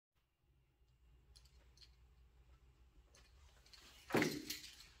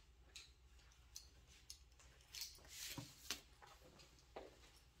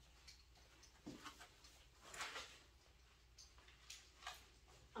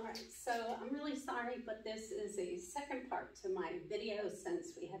So I'm really sorry, but this is a second part to my video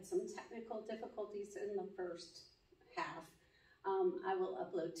since we had some technical difficulties in the first half. I will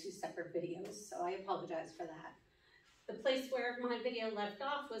upload 2 separate videos, so I apologize for that. The place where my video left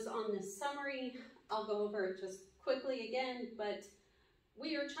off was on this summary. I'll go over it just quickly again, but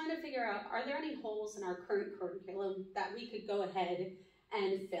we are trying to figure out, are there any holes in our current curriculum that we could go ahead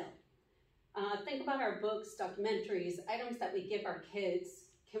and fill? Think about our books, documentaries, items that we give our kids.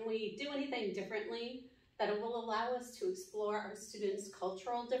 Can we do anything differently that will allow us to explore our students'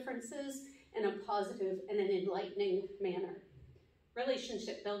 cultural differences in a positive and an enlightening manner?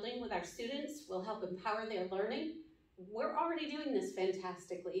 Relationship building with our students will help empower their learning. We're already doing this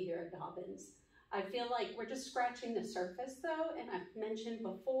fantastically here at Dobbins. I feel like we're just scratching the surface though, and I've mentioned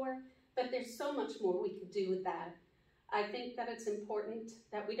before that there's so much more we could do with that. I think that it's important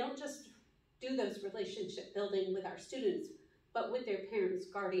that we don't just do those relationship building with our students, but with their parents,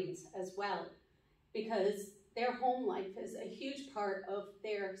 guardians as well, because their home life is a huge part of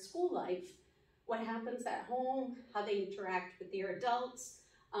their school life. What happens at home, how they interact with their adults,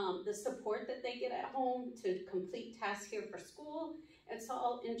 the support that they get at home to complete tasks here for school, it's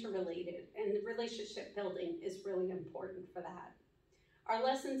all interrelated, and the relationship building is really important for that. Our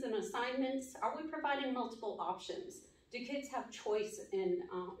lessons and assignments, are we providing multiple options? Do kids have choice in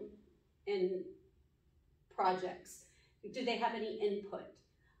projects? Do they have any input?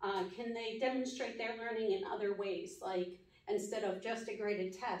 Can they demonstrate their learning in other ways, like instead of just a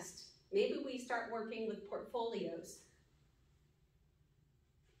graded test, maybe we start working with portfolios.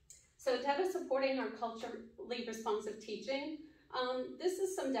 So data supporting our culturally responsive teaching. This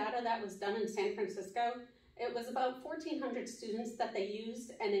is some data that was done in San Francisco. It was about 1,400 students that they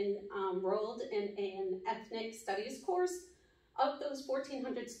used and enrolled in an ethnic studies course. Of those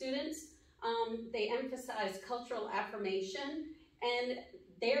 1,400 students, they emphasized cultural affirmation, and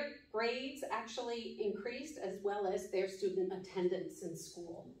their grades actually increased as well as their student attendance in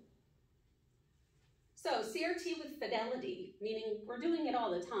school. So CRT with fidelity, meaning we're doing it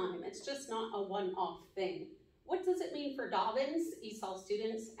all the time. It's just not a one-off thing. What does it mean for Dobbins, ESOL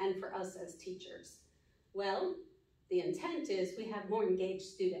students, and for us as teachers? Well, the intent is we have more engaged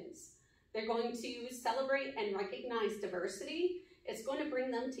students. They're going to celebrate and recognize diversity. It's going to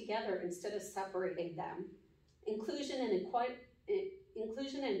bring them together instead of separating them. Inclusion and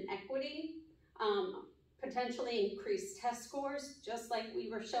equity, potentially increase test scores, just like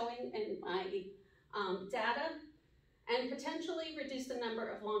we were showing in my data, and potentially reduce the number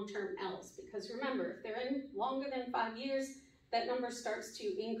of long-term L's, because remember, if they're in longer than 5 years, that number starts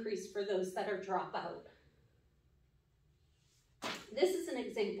to increase for those that are dropout. This is an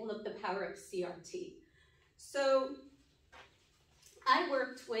example of the power of CRT. So I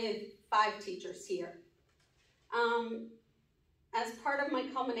worked with 5 teachers here. As part of my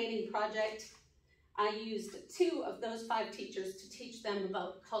culminating project, I used 2 of those 5 teachers to teach them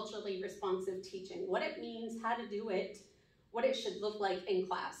about culturally responsive teaching, what it means, how to do it, what it should look like in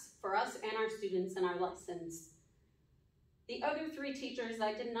class for us and our students in our lessons. The other 3 teachers,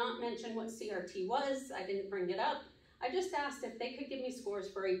 I did not mention what CRT was, I didn't bring it up. I just asked if they could give me scores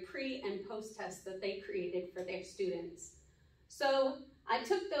for a pre and post test that they created for their students. So I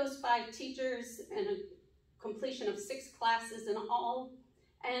took those 5 teachers and a completion of 6 classes in all,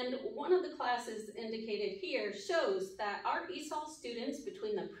 and one of the classes indicated here shows that our ESOL students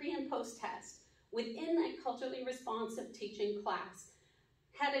between the pre and post test within that culturally responsive teaching class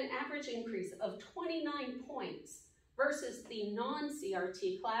had an average increase of 29 points versus the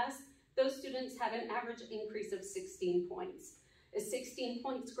non-CRT class. Those students had an average increase of 16 points. Is 16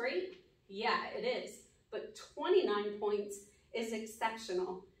 points great? Yeah, it is, but 29 points is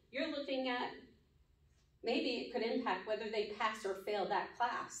exceptional. You're looking at maybe it could impact whether they pass or fail that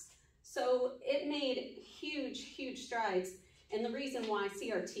class. So it made huge, huge strides, and the reason why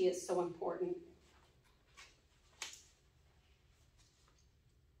CRT is so important.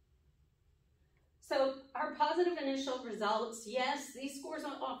 So our positive initial results, yes, these scores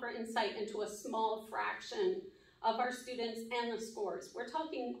offer insight into a small fraction of our students and the scores. We're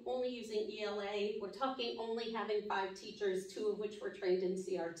talking only using ELA, we're talking only having 5 teachers, 2 of which were trained in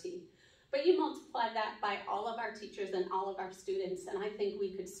CRT. But you multiply that by all of our teachers and all of our students, and I think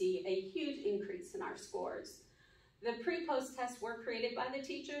we could see a huge increase in our scores. The pre-post tests were created by the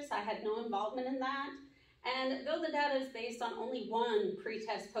teachers. I had no involvement in that. And though the data is based on only 1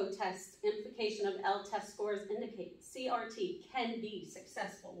 pre-test, post-test, implication of L test scores indicate CRT can be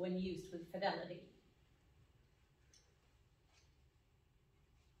successful when used with fidelity.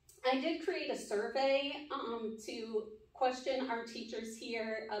 I did create a survey to question our teachers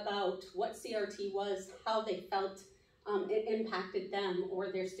here about what CRT was, how they felt it impacted them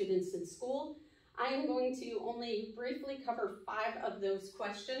or their students in school. I am going to only briefly cover 5 of those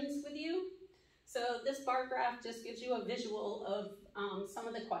questions with you. So this bar graph just gives you a visual of some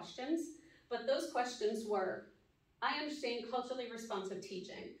of the questions, but those questions were, I understand culturally responsive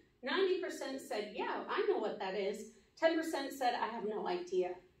teaching. 90% said, yeah, I know what that is. 10% said, I have no idea.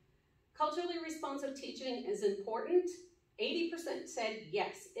 Culturally responsive teaching is important. 80% said,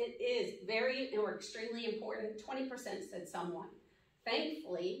 yes, it is very or extremely important. 20% said somewhat.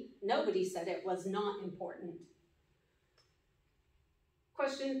 Thankfully, nobody said it was not important.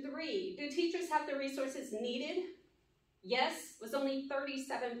 Question 3, do teachers have the resources needed? Yes was only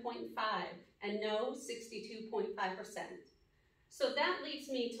 37.5, and no, 62.5%. So that leads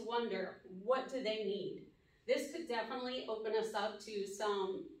me to wonder, what do they need? This could definitely open us up to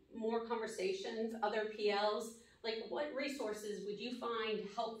some more conversations, other PLs, like what resources would you find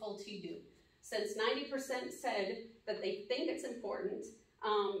helpful to you? Since 90% said that they think it's important,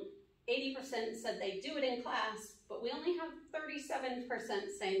 80% said they do it in class, but we only have 37%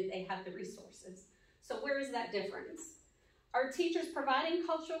 saying they have the resources. So where is that difference? Are teachers providing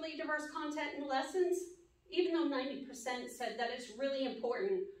culturally diverse content in lessons? Even though 90% said that it's really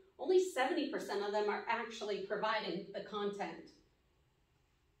important, only 70% of them are actually providing the content.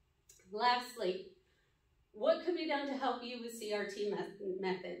 Lastly, what could be done to help you with CRT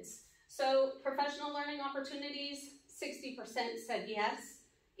methods? So professional learning opportunities, 60% said yes.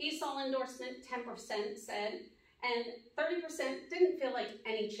 ESOL endorsement, 10% said, and 30% didn't feel like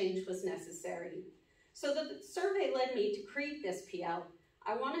any change was necessary. So the survey led me to create this PL.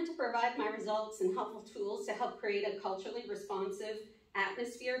 I wanted to provide my results and helpful tools to help create a culturally responsive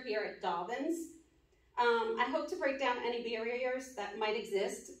atmosphere here at Dobbins. I hope to break down any barriers that might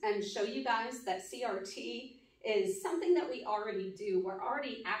exist and show you guys that CRT is something that we already do. We're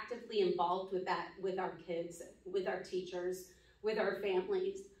already actively involved with that, with our kids, with our teachers, with our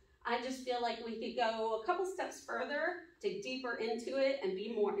families. I just feel like we could go a couple steps further, dig deeper into it, and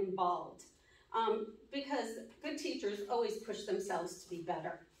be more involved. Because good teachers always push themselves to be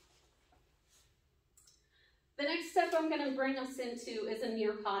better. The next step I'm going to bring us into is a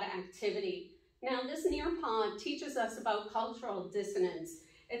Nearpod activity. Now, this Nearpod teaches us about cultural dissonance.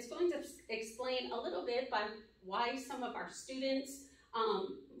 It's going to explain a little bit by why some of our students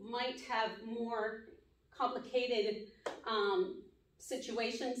might have more complicated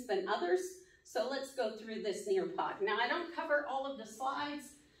situations than others. So let's go through this Nearpod. Now, I don't cover all of the slides,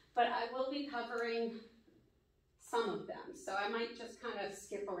 but I will be covering some of them. So I might just kind of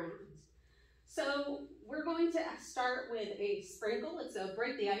skip around. So we're going to start with a sprinkle. It's a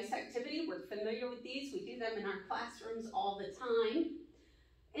break the ice activity. We're familiar with these. We do them in our classrooms all the time.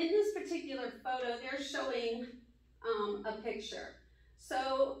 In this particular photo, they're showing a picture.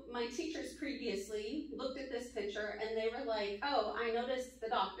 So my teachers previously looked at this picture and they were like, oh, I noticed the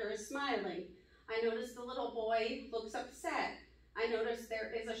doctor is smiling. I noticed the little boy looks upset. I noticed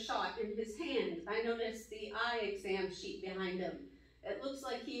there is a shot in his hand. I noticed the eye exam sheet behind him. It looks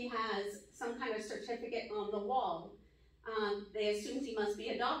like he has some kind of certificate on the wall. They assumed he must be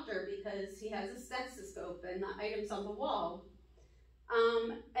a doctor because he has a stethoscope and the items on the wall.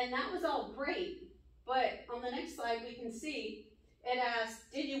 And that was all great. But on the next slide, we can see it asks,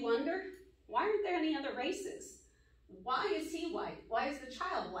 did you wonder? Why aren't there any other races? Why is he white? Why is the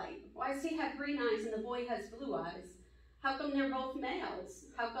child white? Why does he have green eyes and the boy has blue eyes? How come they're both males?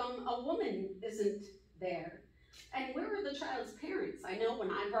 How come a woman isn't there? And where are the child's parents? I know when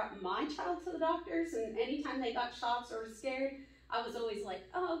I brought my child to the doctors and anytime they got shots or were scared, I was always like,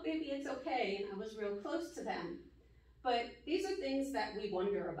 oh, baby, it's okay. And I was real close to them. But these are things that we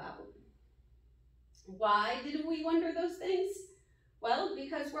wonder about. Why did we wonder those things? Well,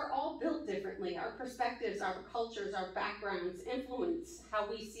 because we're all built differently. Our perspectives, our cultures, our backgrounds influence how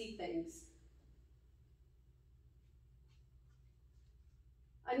we see things.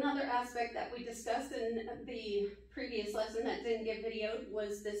 Another aspect that we discussed in the previous lesson that didn't get videoed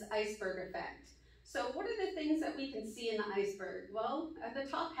was this iceberg effect. So what are the things that we can see in the iceberg? Well, at the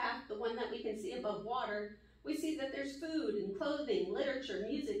top half, the one that we can see above water, we see that there's food and clothing, literature,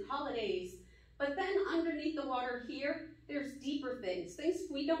 music, holidays. But then underneath the water here, there's deeper things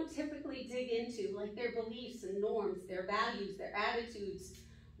we don't typically dig into, like their beliefs and norms, their values, their attitudes,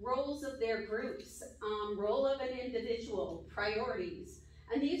 roles of their groups, role of an individual, priorities.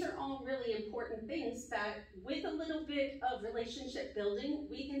 And these are all really important things that with a little bit of relationship building,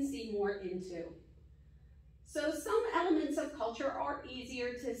 we can see more into. So some elements of culture are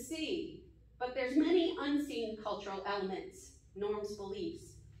easier to see, but there's many unseen cultural elements, norms,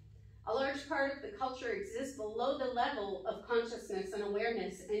 beliefs. A large part of the culture exists below the level of consciousness and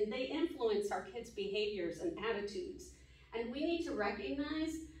awareness, and they influence our kids' behaviors and attitudes. And we need to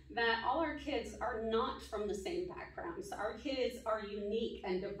recognize that all our kids are not from the same backgrounds. Our kids are unique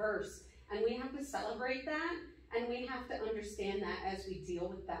and diverse, and we have to celebrate that, and we have to understand that as we deal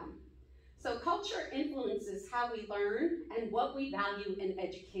with them. So culture influences how we learn and what we value in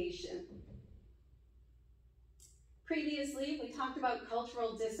education. Previously, we talked about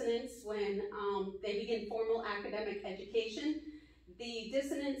cultural dissonance when they begin formal academic education. The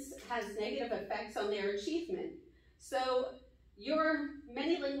dissonance has negative effects on their achievement. So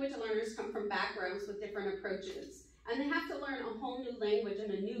many language learners come from backgrounds with different approaches, and they have to learn a whole new language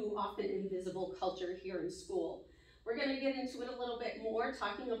and a new, often invisible culture here in school. We're going to get into it a little bit more,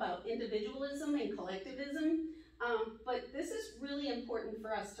 talking about individualism and collectivism, but this is really important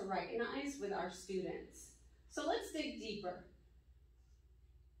for us to recognize with our students. So let's dig deeper.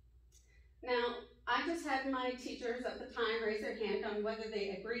 Now, I just had my teachers at the time raise their hand on whether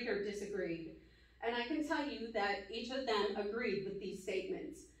they agreed or disagreed. And I can tell you that each of them agreed with these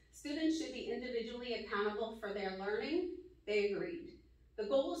statements. Students should be individually accountable for their learning. They agreed. The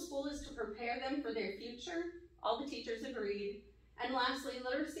goal of school is to prepare them for their future. All the teachers agreed. And lastly,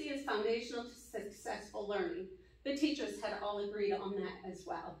 literacy is foundational to successful learning. The teachers had all agreed on that as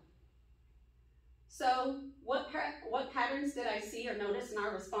well. So what patterns did I see or notice in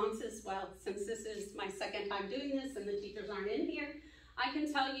our responses? Well, since this is my second time doing this and the teachers aren't in here, I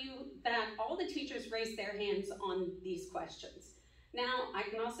can tell you that all the teachers raised their hands on these questions. Now, I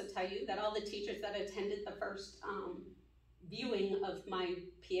can also tell you that all the teachers that attended the first viewing of my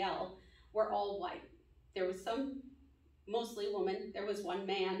PL were all white. There was some, mostly women, there was one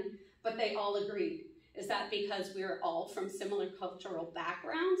man, but they all agreed. Is that because we're all from similar cultural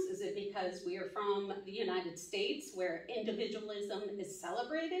backgrounds? Is it because we are from the United States where individualism is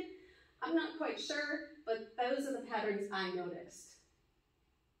celebrated? I'm not quite sure, but those are the patterns I noticed.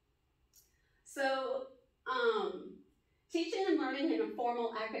 So, teaching and learning in a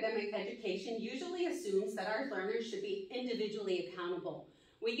formal academic education usually assumes that our learners should be individually accountable.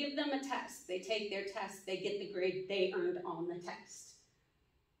 We give them a test, they take their test, they get the grade they earned on the test.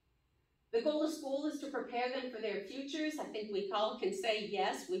 The goal of school is to prepare them for their futures. I think we all can say,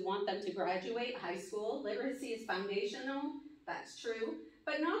 yes, we want them to graduate high school. Literacy is foundational, that's true.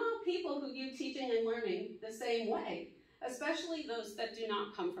 But not all people who view teaching and learning the same way, especially those that do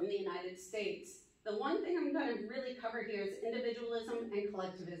not come from the United States. The one thing I'm going to really cover here is individualism and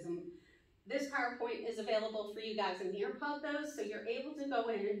collectivism. This PowerPoint is available for you guys in Nearpod though, so you're able to go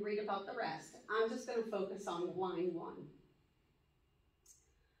in and read about the rest. I'm just going to focus on line one.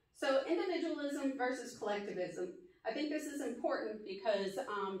 So individualism versus collectivism. I think this is important because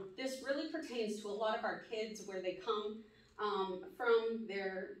this really pertains to a lot of our kids where they come from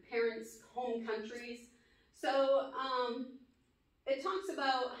their parents' home countries. So it talks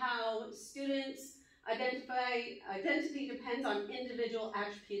about how students identity depends on individual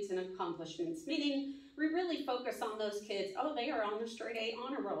attributes and accomplishments, meaning we really focus on those kids. Oh, they are on the straight A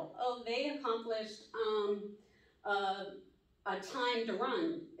honor roll. Oh, they accomplished a time to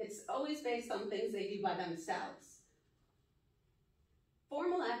run. It's always based on things they do by themselves.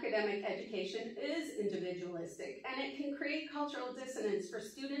 Formal academic education is individualistic, and it can create cultural dissonance for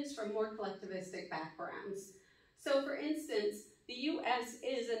students from more collectivistic backgrounds. So for instance, the US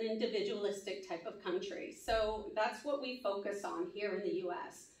is an individualistic type of country, so that's what we focus on here in the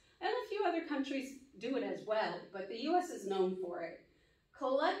US. And a few other countries do it as well, but the US is known for it.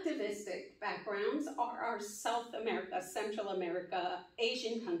 Collectivistic backgrounds are our South America, Central America,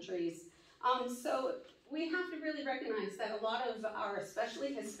 Asian countries. So we have to really recognize that a lot of our,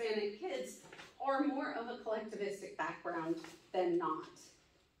 especially Hispanic kids, are more of a collectivistic background than not.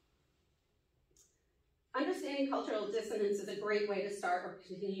 Understanding cultural dissonance is a great way to start or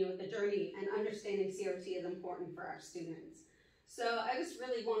continue with the journey, and understanding CRT is important for our students. So I just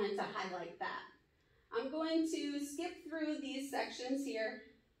really wanted to highlight that. I'm going to skip through these sections here,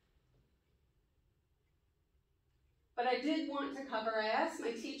 but I did want to cover, I asked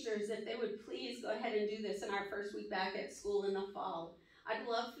my teachers if they would please go ahead and do this in our first week back at school in the fall. I'd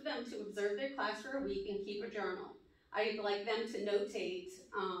love for them to observe their class for a week and keep a journal. I'd like them to notate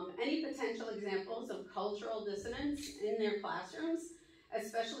any potential examples of cultural dissonance in their classrooms,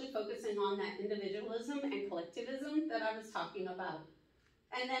 especially focusing on that individualism and collectivism that I was talking about.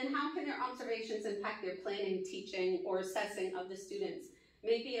 And then how can their observations impact their planning, teaching, or assessing of the students?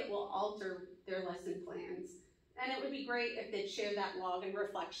 Maybe it will alter their lesson plans. And it would be great if they'd share that log and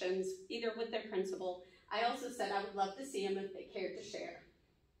reflections, either with their principal. I also said I would love to see them if they cared to share.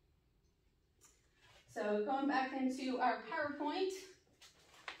 So going back into our PowerPoint,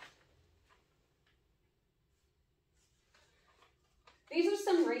 These are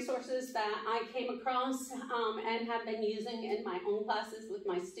some resources that I came across and have been using in my own classes with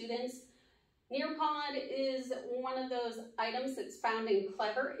my students. Nearpod is one of those items that's found in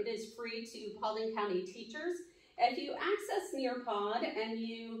Clever. It is free to Paulding County teachers. If you access Nearpod and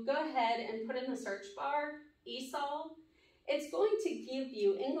you go ahead and put in the search bar ESOL, it's going to give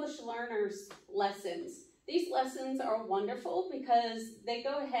you English learners lessons. These lessons are wonderful because they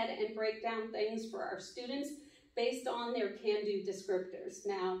go ahead and break down things for our students based on their can-do descriptors.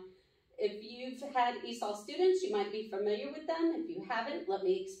 Now, if you've had ESOL students, you might be familiar with them. If you haven't, let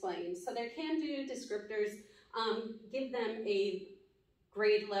me explain. So their can-do descriptors give them a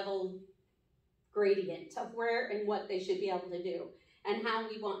grade level gradient of where and what they should be able to do and how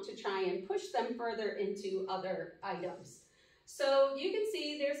we want to try and push them further into other items. So you can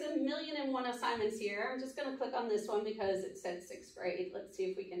see there's 1,000,001 assignments here. I'm just going to click on this one because it said 6th grade. Let's see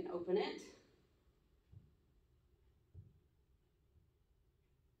if we can open it.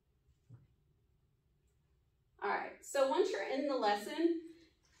 All right, so once you're in the lesson,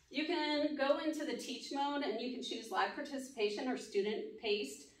 you can go into the teach mode and you can choose live participation or student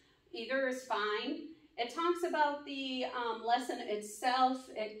paced. Either is fine. It talks about the lesson itself.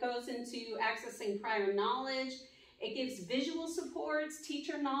 It goes into accessing prior knowledge. It gives visual supports,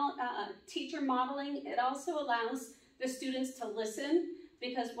 teacher modeling. It also allows the students to listen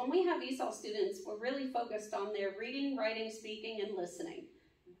because when we have ESOL students, we're really focused on their reading, writing, speaking, and listening.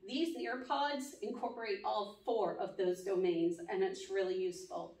 These Nearpods incorporate all 4 of those domains, and it's really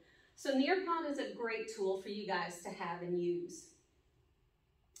useful. So Nearpod is a great tool for you guys to have and use.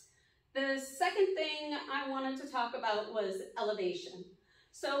 The second thing I wanted to talk about was elevation.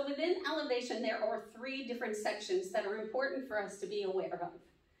 So within elevation, there are 3 different sections that are important for us to be aware of.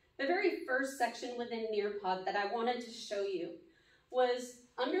 The very first section within Nearpod that I wanted to show you was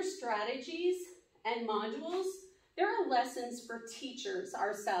under strategies and modules. There are lessons for teachers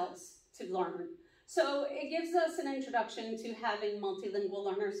ourselves to learn. So it gives us an introduction to having multilingual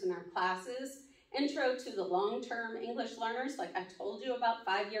learners in our classes, intro to the long-term English learners, like I told you, about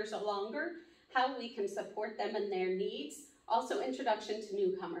 5 years or longer, how we can support them and their needs, also introduction to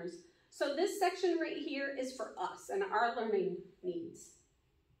newcomers. So this section right here is for us and our learning needs.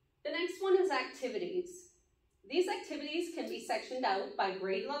 The next one is activities. These activities can be sectioned out by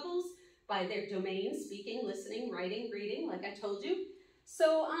grade levels, by their domains, speaking, listening, writing, reading, like I told you.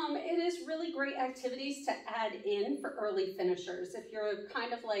 So it is really great activities to add in for early finishers. If you're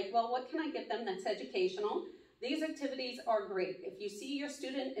kind of like, well, what can I give them that's educational? These activities are great. If you see your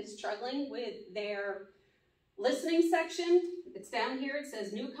student is struggling with their listening section, it's down here, it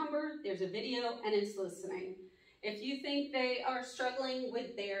says newcomer, there's a video, and it's listening. If you think they are struggling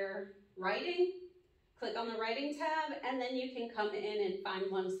with their writing, click on the writing tab, and then you can come in and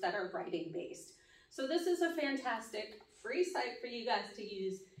find ones that are writing based. So this is a fantastic free site for you guys to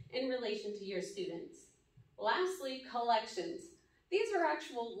use in relation to your students. Lastly, collections. These are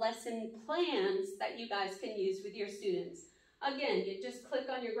actual lesson plans that you guys can use with your students. Again, you just click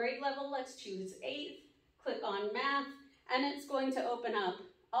on your grade level, let's choose 8th, click on math, and it's going to open up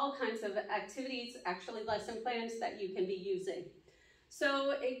all kinds of activities, actually lesson plans that you can be using.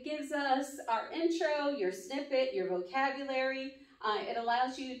 So it gives us our intro, your snippet, your vocabulary. It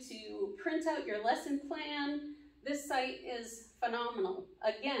allows you to print out your lesson plan. This site is phenomenal.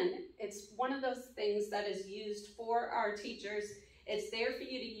 Again, it's one of those things that is used for our teachers. It's there for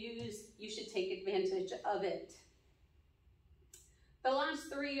you to use. You should take advantage of it. The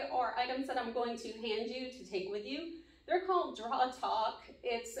last 3 are items that I'm going to hand you to take with you. They're called Draw Talk.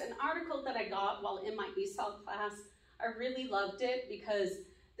 It's an article that I got while in my ESOL class. I really loved it because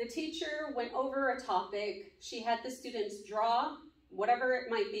the teacher went over a topic. She had the students draw whatever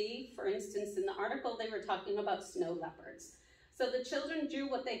it might be. For instance, in the article, they were talking about snow leopards. So the children drew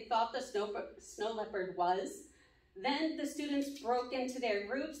what they thought the snow leopard was. Then the students broke into their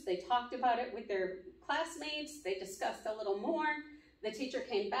groups. They talked about it with their classmates. They discussed a little more. The teacher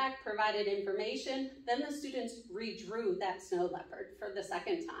came back, provided information. Then the students redrew that snow leopard for the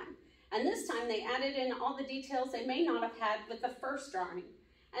second time. And this time they added in all the details they may not have had with the first drawing.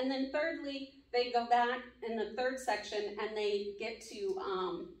 And then thirdly, they go back in the 3rd section and they get to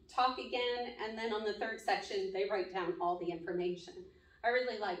talk again. And then on the 3rd section, they write down all the information. I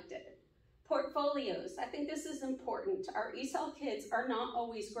really liked it. Portfolios, I think this is important. Our ESOL kids are not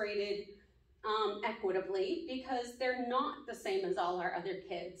always graded equitably because they're not the same as all our other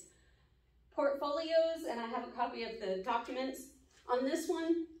kids. Portfolios, and I have a copy of the documents. On this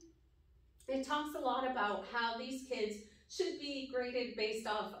one, it talks a lot about how these kids should be graded based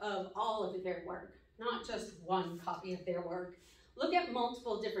off of all of their work, not just one copy of their work. Look at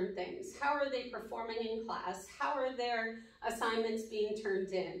multiple different things. How are they performing in class? How are their assignments being turned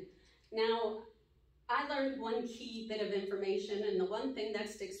in? Now, I learned one key bit of information, and the one thing that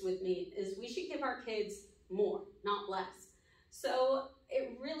sticks with me is we should give our kids more, not less. So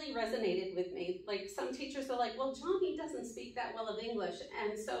it really resonated with me. Like, some teachers are like, well, Johnny doesn't speak that well of English,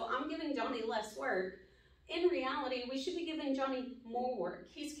 and so I'm giving Johnny less work. In reality, we should be giving Johnny more work.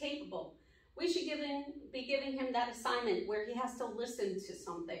 He's capable. We should be giving him that assignment where he has to listen to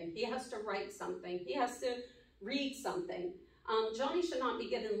something, he has to write something, he has to read something. Johnny should not be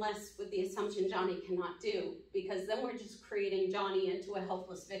given less with the assumption Johnny cannot do, because then we're just creating Johnny into a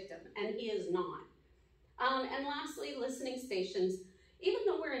helpless victim, and he is not. And lastly, listening stations. Even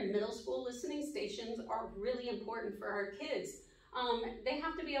though we're in middle school, listening stations are really important for our kids. They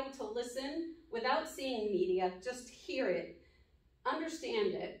have to be able to listen without seeing media, just hear it,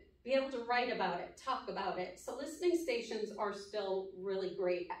 understand it, be able to write about it, talk about it. So listening stations are still really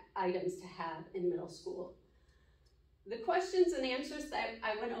great items to have in middle school. The questions and answers that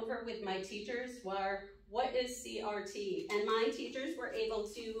I went over with my teachers were, what is CRT? And my teachers were able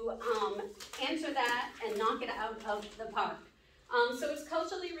to answer that and knock it out of the park. So it's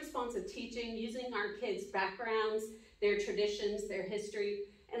culturally responsive teaching, using our kids' backgrounds, their traditions, their history,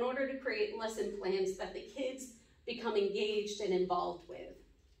 in order to create lesson plans that the kids become engaged and involved with.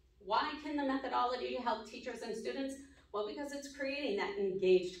 Why can the methodology help teachers and students? Well, because it's creating that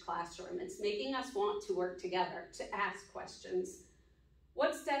engaged classroom. It's making us want to work together, to ask questions.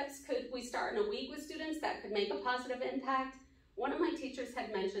 What steps could we start in a week with students that could make a positive impact? One of my teachers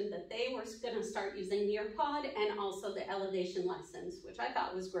had mentioned that they were going to start using Nearpod and also the elevation lessons, which I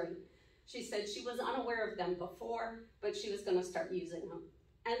thought was great. She said she was unaware of them before, but she was going to start using them.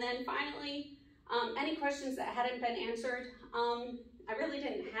 And then finally, any questions that hadn't been answered, I really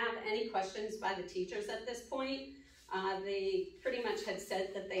didn't have any questions by the teachers at this point. They pretty much had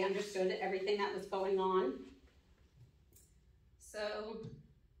said that they understood everything that was going on. So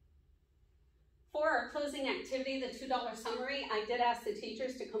for our closing activity, the $2 summary, I did ask the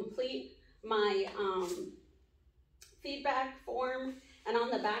teachers to complete my feedback form, and on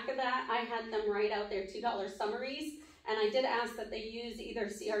the back of that, I had them write out their $2 summaries, and I did ask that they use either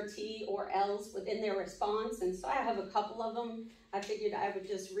CRT or ELS within their response, and so I have a couple of them. I figured I would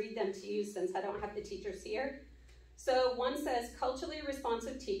just read them to you since I don't have the teachers here. So one says, culturally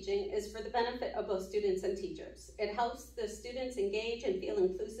responsive teaching is for the benefit of both students and teachers. It helps the students engage and feel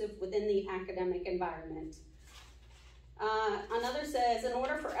inclusive within the academic environment. Another says, in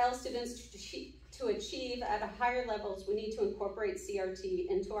order for ELS students to achieve at higher levels, we need to incorporate CRT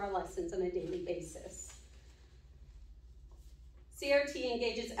into our lessons on a daily basis. CRT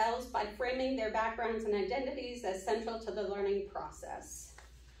engages ELS by framing their backgrounds and identities as central to the learning process.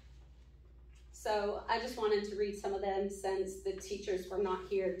 So I just wanted to read some of them since the teachers were not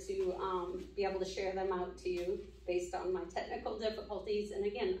here to be able to share them out to you based on my technical difficulties. And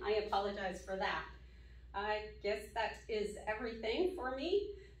again, I apologize for that. I guess that is everything for me,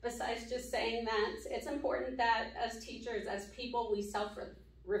 besides just saying that it's important that as teachers, as people, we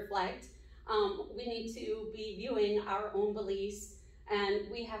self-reflect. We need to be viewing our own beliefs, and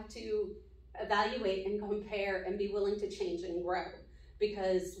we have to evaluate and compare and be willing to change and grow,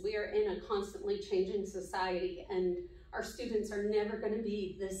 because we are in a constantly changing society, and our students are never going to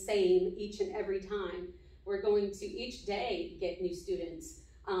be the same each and every time. We're going to each day get new students.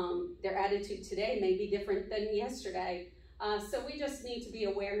 Their attitude today may be different than yesterday. So we just need to be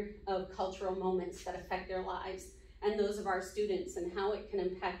aware of cultural moments that affect their lives and those of our students, and how it can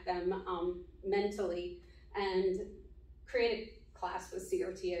impact them mentally, and create a class with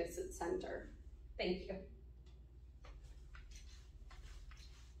CRT as its center. Thank you.